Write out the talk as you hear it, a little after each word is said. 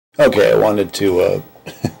Okay, I wanted to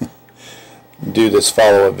do this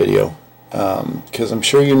follow-up video because I'm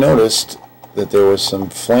sure you noticed that there was some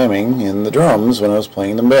flamming in the drums when I was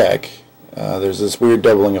playing them back. There's this weird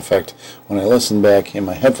doubling effect when I listen back in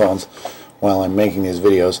my headphones while I'm making these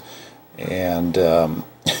videos, and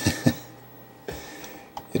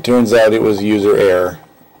it turns out it was user error.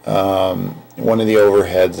 One of the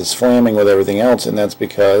overheads is flamming with everything else, and that's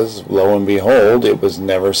because, lo and behold, it was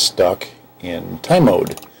never stuck in time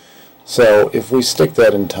mode. So if we stick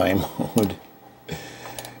that in time mode,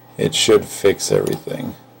 it should fix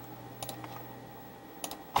everything.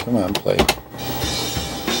 Come on, play.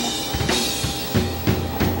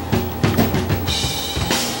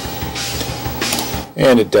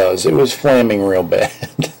 And it does. It was flamming real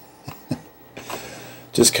bad.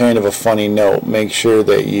 Just kind of a funny note. Make sure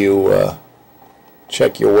that you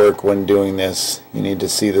check your work when doing this. You need to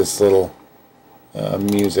see this little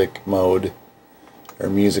music mode or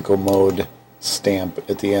musical mode stamp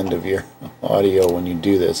at the end of your audio when you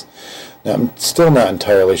do this. Now, I'm still not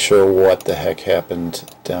entirely sure what the heck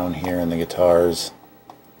happened down here in the guitars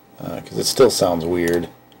because it still sounds weird.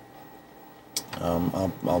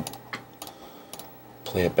 I'll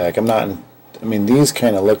play it back. I mean, these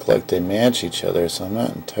kind of look like they match each other, so I'm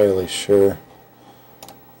not entirely sure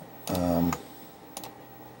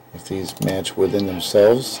if these match within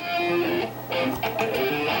themselves.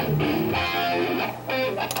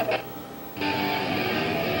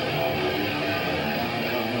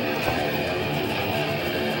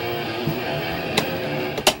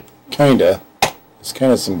 Kinda. There's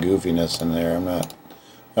kind of some goofiness in there. I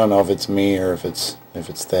don't know if it's me or if it's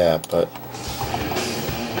that, but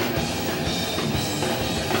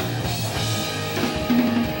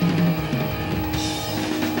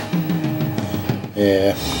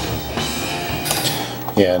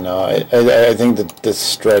yeah, no, I think that this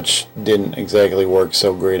stretch didn't exactly work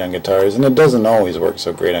so great on guitars, and it doesn't always work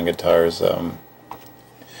so great on guitars.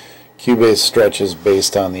 Cubase stretches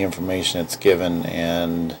based on the information it's given,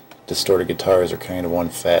 and distorted guitars are kind of one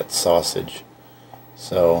fat sausage.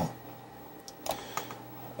 So,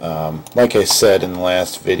 like I said in the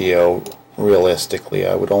last video, realistically,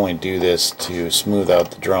 I would only do this to smooth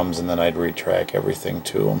out the drums, and then I'd retrack everything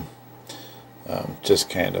to them. Just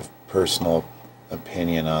kind of personal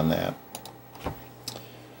opinion on that.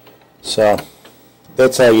 So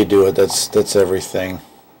that's how you do it. That's everything.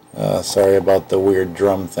 Sorry about the weird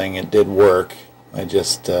drum thing. It did work. I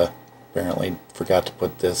just apparently forgot to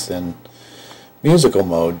put this in musical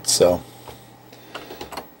mode. So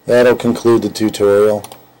that'll conclude the tutorial,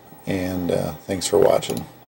 and thanks for watching.